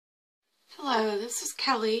Hello, this is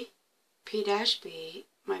Kelly, P-B,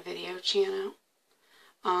 my video channel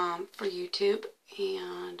for YouTube,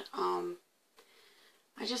 and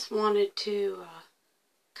I just wanted to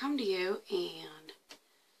come to you and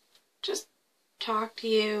just talk to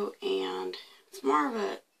you, and it's more of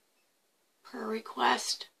a prayer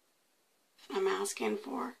request that I'm asking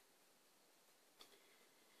for.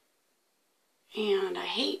 And I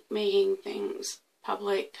hate making things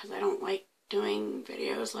public because I don't like doing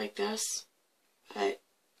videos like this, but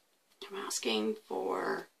I'm asking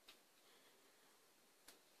for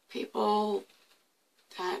people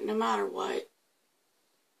that no matter what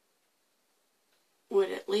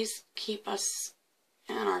would at least keep us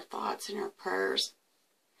in our thoughts and our prayers,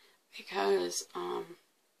 because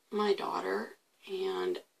my daughter,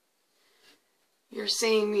 and you're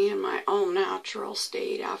seeing me in my own natural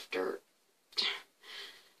state after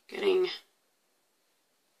getting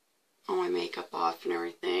all my makeup off and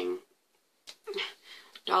everything.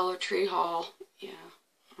 Dollar Tree haul, yeah,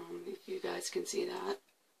 if you guys can see that.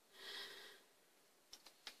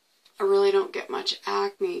 I really don't get much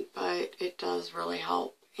acne, but it does really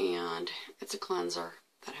help, and it's a cleanser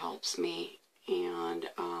that helps me, and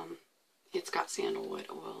it's got sandalwood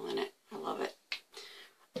oil in it. I love it.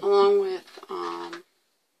 Along with, I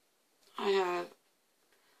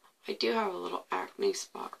do have a little acne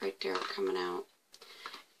spot right there coming out,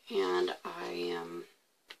 and I am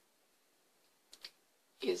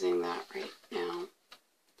using that right now.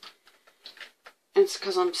 It's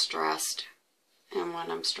because I'm stressed, and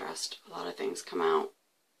when I'm stressed, a lot of things come out.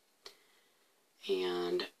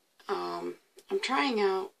 And I'm trying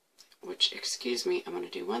out, which, excuse me, I'm going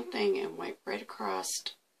to do one thing and wipe right across.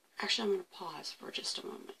 Actually, I'm going to pause for just a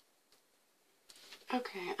moment.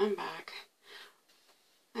 Okay, I'm back.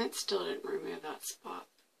 That still didn't remove that spot.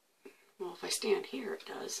 Well, if I stand here, it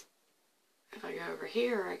does. If I go over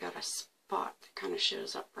here, I got a spot that kind of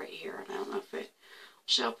shows up right here. And I don't know if it will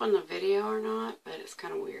show up on the video or not, but it's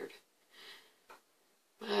kind of weird.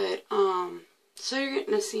 But, so you're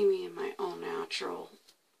getting to see me in my own natural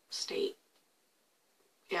state.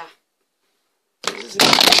 Yeah.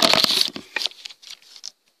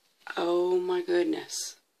 Oh my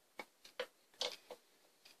goodness.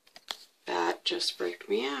 That just freaked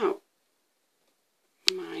me out.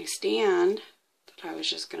 My stand that I was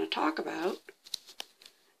just going to talk about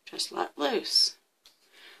just let loose.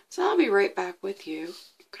 So I'll be right back with you,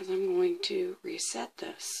 because I'm going to reset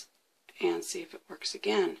this and see if it works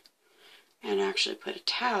again. And actually put a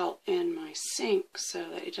towel in my sink so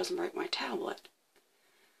that it doesn't break my tablet.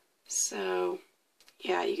 So,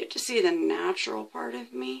 yeah, you get to see the natural part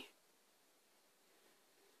of me,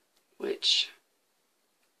 which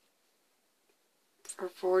for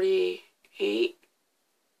 48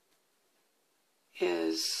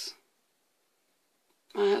 is,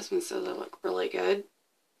 my husband says I look really good.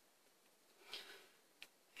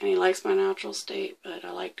 And he likes my natural state, but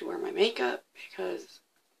I like to wear my makeup because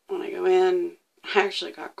when I go in, I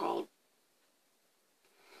actually got called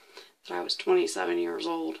that I was 27 years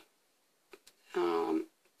old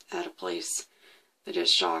at a place that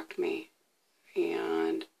just shocked me.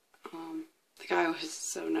 And the guy was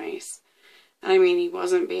so nice. And I mean, he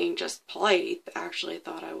wasn't being just polite. He actually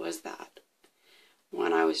thought I was that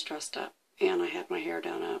when I was dressed up and I had my hair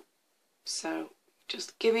done up. So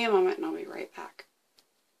just give me a moment and I'll be right back.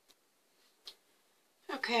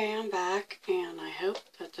 Okay, I'm back, and I hope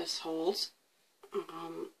that this holds.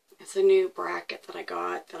 It's a new bracket that I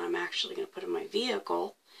got that I'm actually going to put in my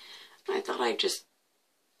vehicle. I thought I'd just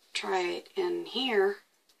try it in here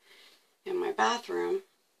in my bathroom,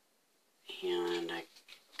 and I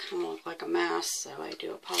kind of look like a mess, so I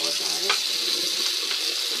do apologize.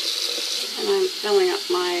 And I'm filling up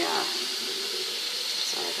my,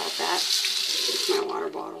 sorry about that, it's my water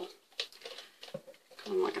bottle.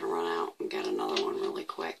 I'm not going to run out and get another one really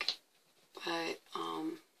quick. But,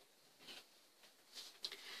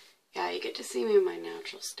 yeah, you get to see me in my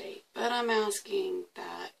natural state. But I'm asking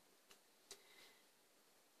that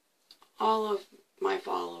all of my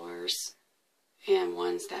followers and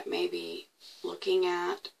ones that may be looking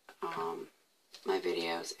at my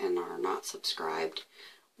videos and are not subscribed,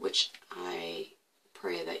 which I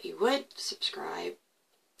pray that you would subscribe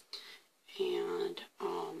and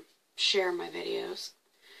share my videos.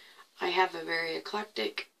 I have a very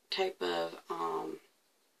eclectic type of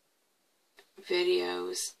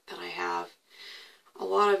videos that I have. A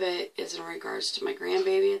lot of it is in regards to my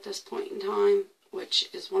grandbaby at this point in time, which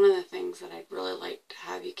is one of the things that I'd really like to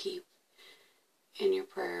have you keep in your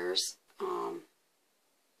prayers.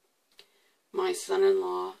 My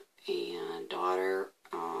son-in-law and daughter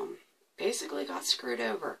basically got screwed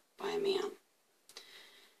over by a man.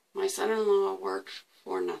 My son-in-law worked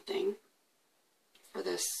for nothing for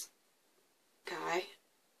this guy,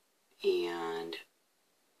 and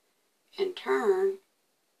in turn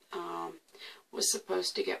was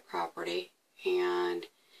supposed to get property, and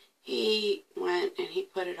he went and he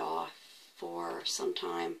put it off for some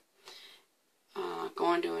time,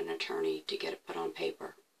 going to an attorney to get it put on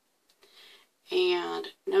paper. And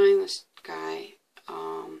knowing this guy,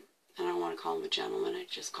 I don't want to call him a gentleman, I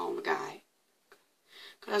just call him a guy,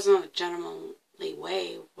 because that's not a gentlemanly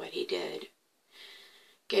way of what he did,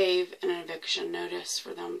 gave an eviction notice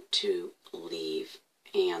for them to leave,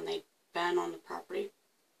 and they'd been on the property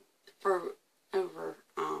for over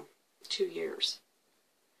 2 years.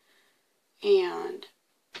 And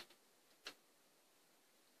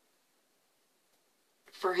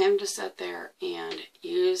for him to sit there and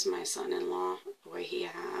use my son-in-law the way he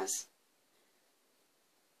has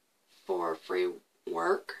for free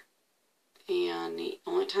work, and the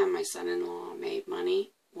only time my son-in-law made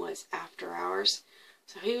money was after hours,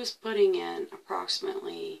 so he was putting in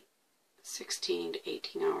approximately 16 to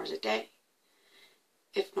 18 hours a day,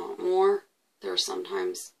 if not more. There were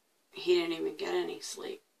sometimes he didn't even get any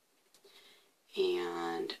sleep,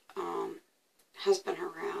 and has been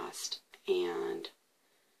harassed and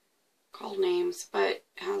called names, but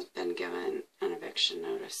has been given an eviction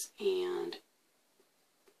notice. And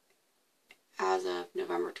as of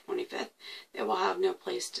November 25th, they will have no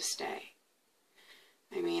place to stay.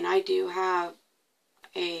 I mean, I do have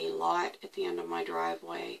a lot at the end of my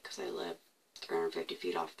driveway, because I live 350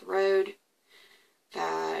 feet off the road,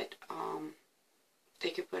 that they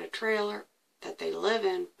could put a trailer that they live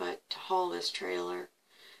in, but to haul this trailer,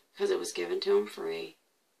 because it was given to them free,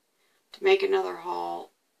 to make another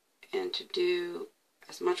haul and to do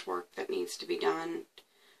as much work that needs to be done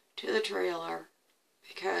to the trailer,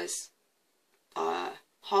 because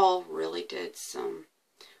haul really did some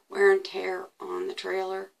wear and tear on the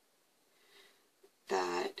trailer,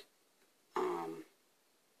 that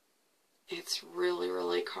it's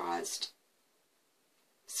really caused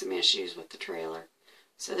some issues with the trailer.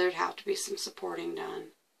 So there'd have to be some supporting done.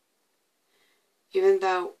 Even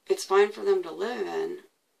though it's fine for them to live in,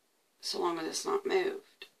 so long as it's not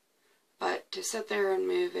moved. But to sit there and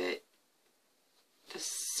move it the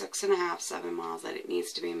 6.5, 7 miles that it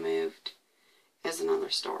needs to be moved is another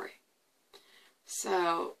story.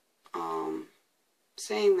 So,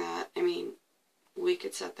 saying that, I mean, we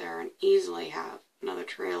could sit there and easily have another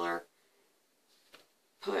trailer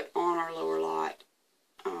put on our lower lot,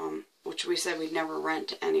 which we said we'd never rent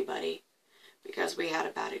to anybody because we had a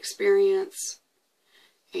bad experience.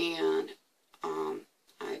 And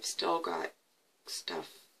I've still got stuff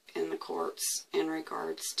in the courts in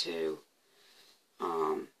regards to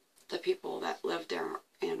the people that lived there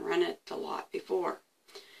and rented the lot before.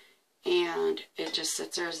 And it just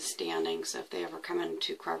sits there as a standing, so if they ever come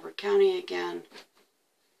into Crawford County again,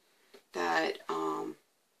 that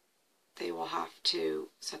they will have to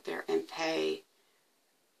sit there and pay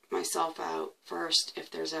myself out first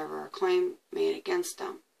if there's ever a claim made against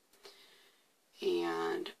them.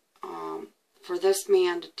 And for this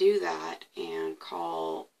man to do that and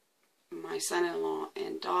call my son-in-law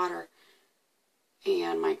and daughter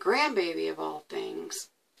and my grandbaby of all things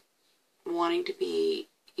wanting to be,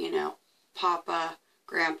 you know, Papa,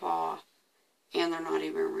 Grandpa, and they're not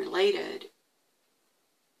even related,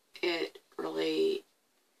 it really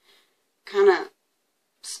kind of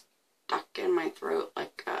stuck in my throat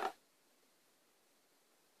like a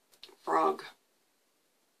frog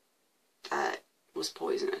that was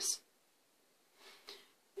poisonous.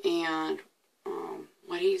 And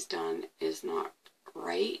what he's done is not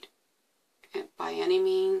right by any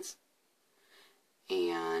means.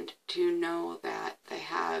 And to know that they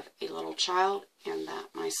have a little child and that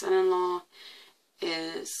my son-in-law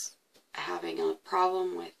is having a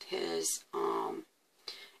problem with his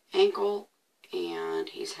ankle, and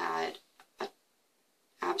he's had an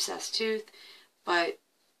abscessed tooth, but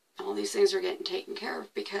all these things are getting taken care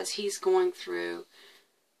of because he's going through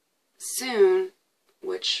soon,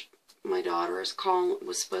 which my daughter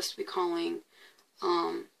was supposed to be calling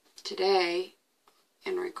today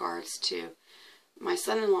in regards to my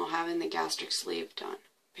son-in-law having the gastric sleeve done,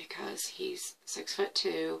 because he's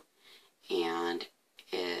 6'2" and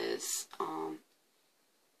is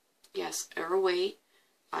yes, overweight.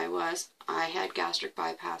 I had gastric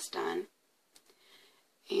bypass done,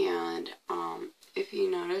 and if you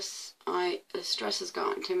notice, the stress has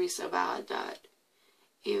gotten to me so bad that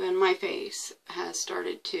even my face has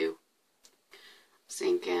started to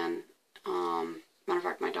sink in. Matter of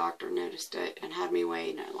fact, my doctor noticed it and had me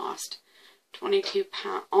weigh, and I lost 22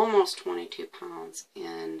 pounds, almost 22 pounds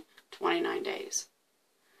in 29 days.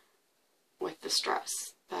 with the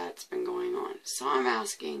stress that's been going on. So I'm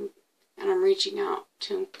asking and I'm reaching out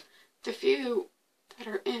to the few that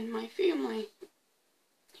are in my family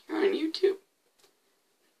here on YouTube.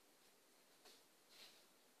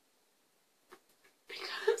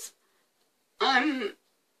 Because I'm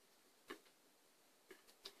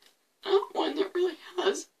not one that really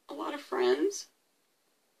has a lot of friends.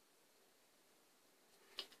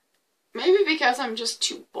 Maybe because I'm just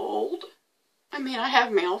too bold. I mean, I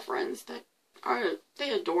have male friends that they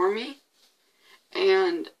adore me.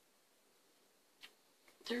 And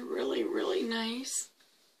they're really, really nice.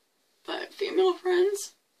 But female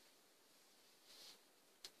friends,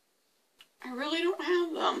 I really don't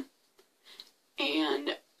have them.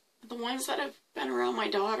 And the ones that have been around my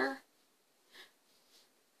daughter,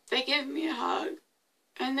 they give me a hug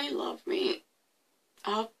and they love me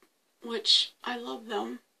up, which I love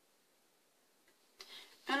them.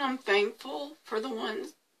 And I'm thankful for the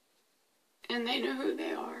ones, and they know who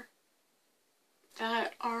they are,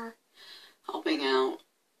 that are helping out.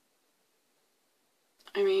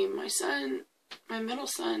 I mean, my son, my middle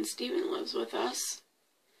son, Steven, lives with us.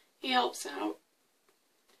 He helps out.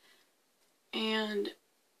 And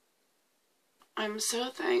I'm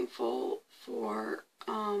so thankful for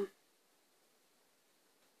the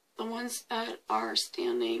ones that are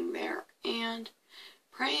standing there and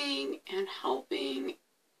praying and helping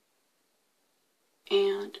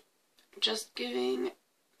and just giving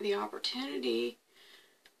the opportunity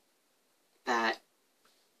that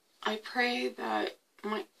I pray that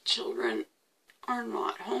my children are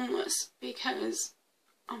not homeless, because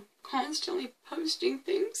I'm constantly posting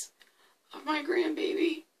things of my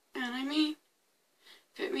grandbaby, and I mean,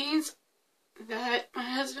 if it means that my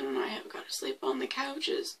husband and I have got to sleep on the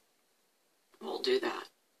couches, we'll do that.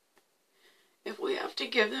 If we have to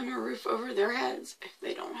give them a roof over their heads if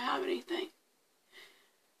they don't have anything.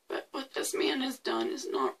 But what this man has done is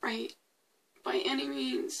not right by any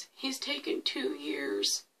means. He's taken 2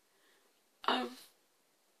 years of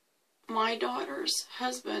my daughter's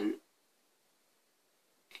husband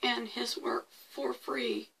and his work for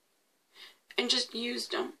free and just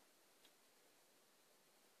used them.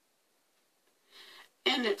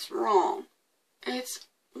 And it's wrong. It's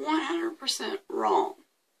 100% wrong.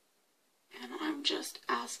 And I'm just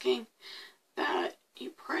asking that you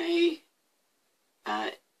pray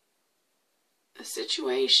that the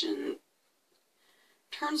situation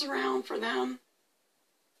turns around for them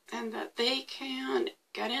and that they can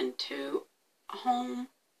get into a home.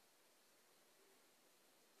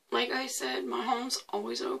 Like I said, my home's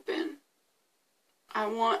always open. I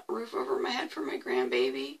want a roof over my head for my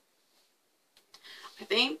grandbaby. I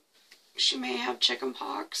think she may have chicken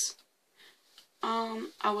pox.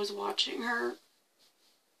 I was watching her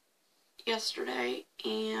yesterday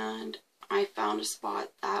and I found a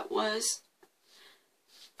spot that was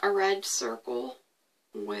a red circle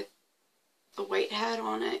with the white head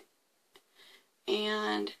on it.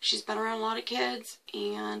 And she's been around a lot of kids,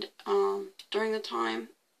 and during the time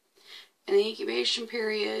in the incubation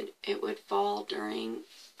period, it would fall during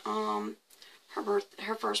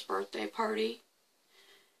her first birthday party.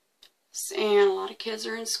 And a lot of kids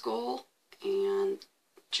are in school, and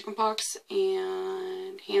chickenpox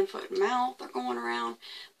and hand, foot, and mouth are going around.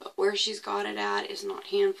 But where she's got it at is not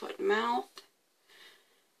hand, foot, and mouth.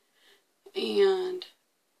 And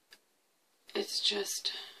it's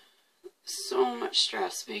just so much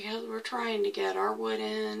stress because we're trying to get our wood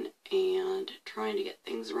in and trying to get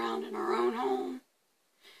things around in our own home.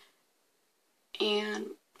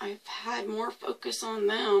 And I've had more focus on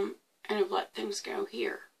them and have let things go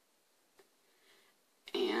here.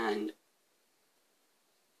 And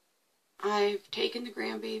I've taken the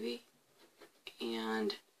grandbaby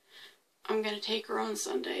and I'm going to take her on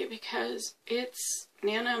Sunday because it's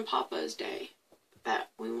Nana and Papa's day that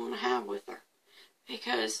we want to have with her,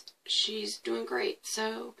 because she's doing great.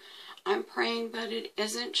 So I'm praying that it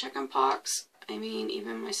isn't chicken pox. I mean,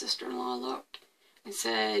 even my sister-in-law looked and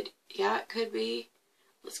said, yeah, it could be.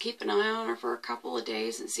 Let's keep an eye on her for a couple of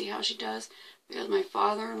days and see how she does, because my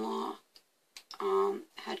father-in-law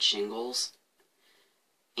had shingles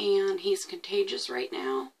and he's contagious right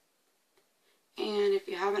now. And if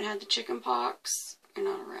you haven't had the chicken pox, you're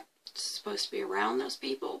not supposed to be around those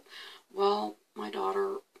people. Well, my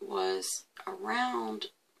daughter was around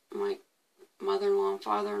my mother-in-law and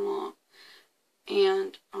father-in-law,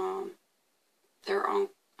 and her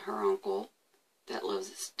uncle that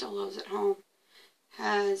still lives at home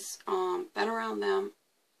has been around them,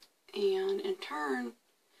 and in turn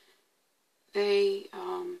they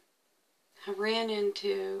have ran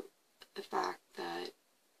into the fact that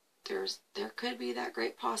there could be that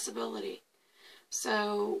great possibility.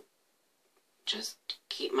 So just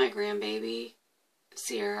keep my grandbaby,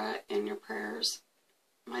 Sierra, in your prayers,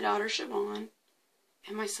 my daughter, Siobhan,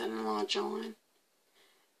 and my son-in-law, John,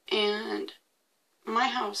 and my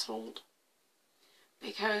household,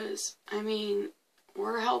 because, I mean,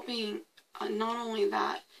 we're helping not only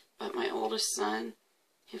that, but my oldest son,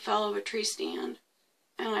 who fell off a tree stand,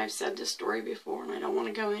 and I've said this story before, and I don't want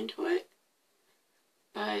to go into it,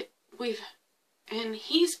 but and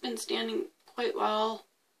he's been standing quite well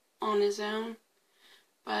on his own,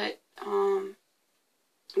 but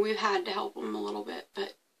we've had to help him a little bit,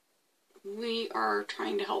 but we are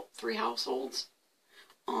trying to help 3 households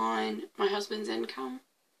on my husband's income,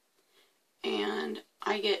 and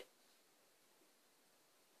I get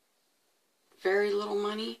very little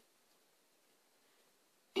money,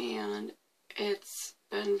 and it's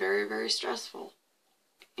been very, very stressful,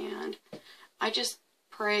 and I just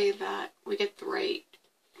pray that we get the right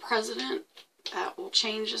president that will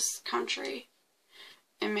change this country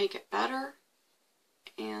and make it better,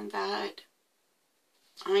 and that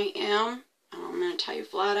I am, and I'm going to tell you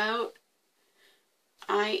flat out,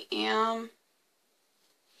 I am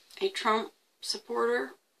a Trump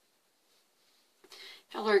supporter.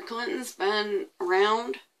 Hillary Clinton's been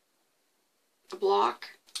around the block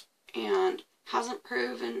and hasn't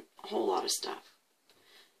proven a whole lot of stuff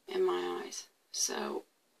in my eyes. So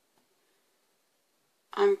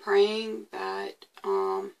I'm praying that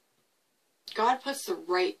God puts the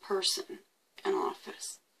right person in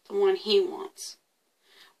office, the one He wants,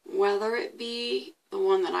 whether it be the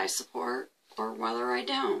one that I support or whether I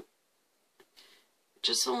don't,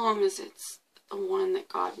 just so long as it's the one that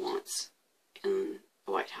God wants in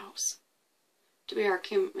the White House to be our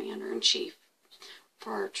commander-in-chief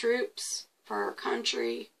for our troops, for our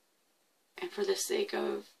country, and for the sake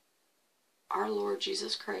of our Lord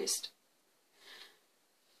Jesus Christ.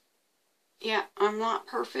 Yeah, I'm not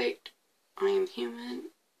perfect. I am human.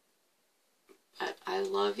 But I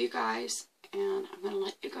love you guys, and I'm going to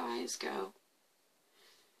let you guys go,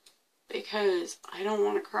 because I don't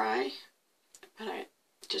want to cry, but I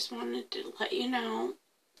just wanted to let you know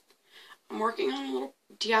I'm working on a little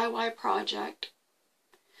DIY project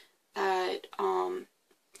that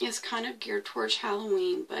is kind of geared towards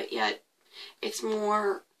Halloween, but yet it's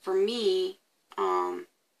more, for me,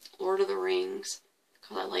 Lord of the Rings,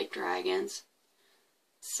 because I like dragons.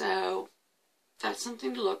 So that's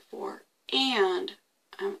something to look for. And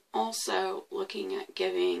I'm also looking at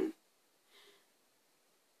giving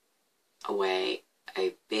away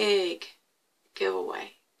a big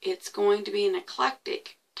giveaway. It's going to be an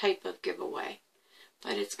eclectic type of giveaway,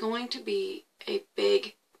 but it's going to be a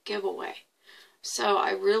big giveaway. So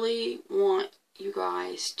I really want you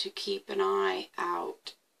guys to keep an eye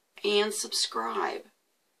out and subscribe,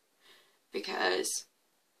 because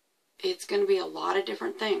it's going to be a lot of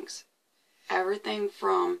different things. Everything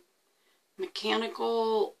from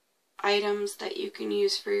mechanical items that you can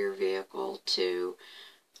use for your vehicle to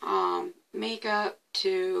makeup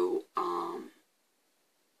to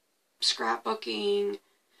scrapbooking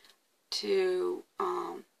to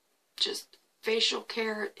just facial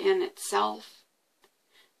care in itself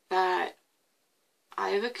that I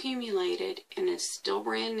have accumulated and is still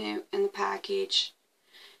brand new in the package.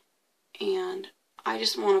 And I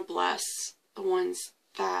just want to bless the ones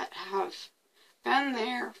that have been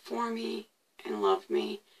there for me and loved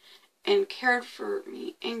me and cared for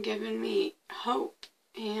me and given me hope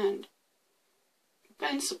and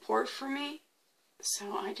been support for me.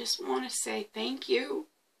 So I just want to say thank you.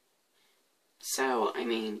 So, I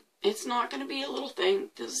mean, it's not going to be a little thing.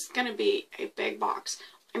 This is going to be a big box.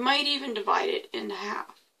 I might even divide it into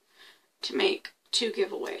half to make 2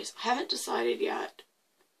 giveaways. I haven't decided yet.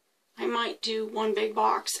 I might do one big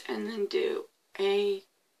box and then do a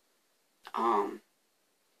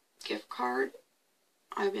gift card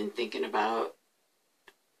I've been thinking about.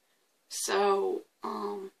 So,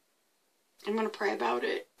 I'm going to pray about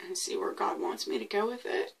it and see where God wants me to go with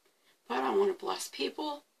it. But I want to bless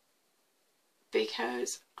people,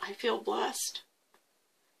 because I feel blessed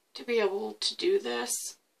to be able to do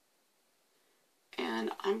this.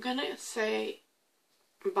 And I'm going to say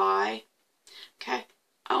bye. Okay.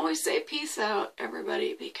 I always say peace out,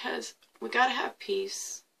 everybody, because we got to have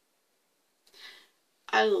peace.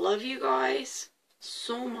 I love you guys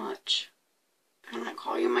so much. And I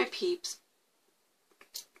call you my peeps.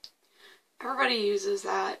 Everybody uses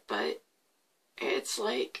that, but it's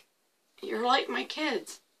like, you're like my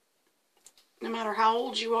kids. No matter how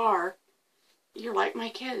old you are, you're like my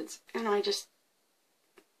kids. And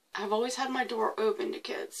I've always had my door open to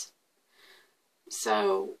kids.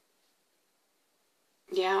 So,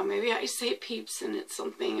 yeah, maybe I say peeps and it's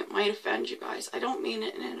something that might offend you guys. I don't mean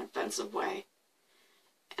it in an offensive way.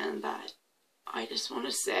 and that I just want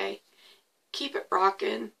to say, keep it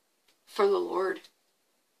rockin' for the Lord,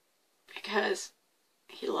 because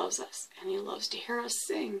He loves us and He loves to hear us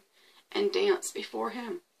sing and dance before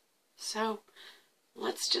Him. So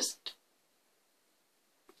let's just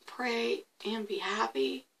pray and be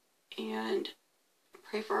happy and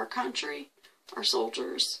pray for our country, our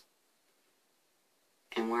soldiers,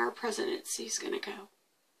 and where our presidency is going to go.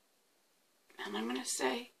 And I'm going to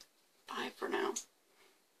say bye for now.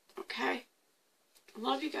 Okay?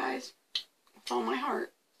 Love you guys with all my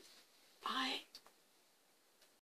heart. Bye.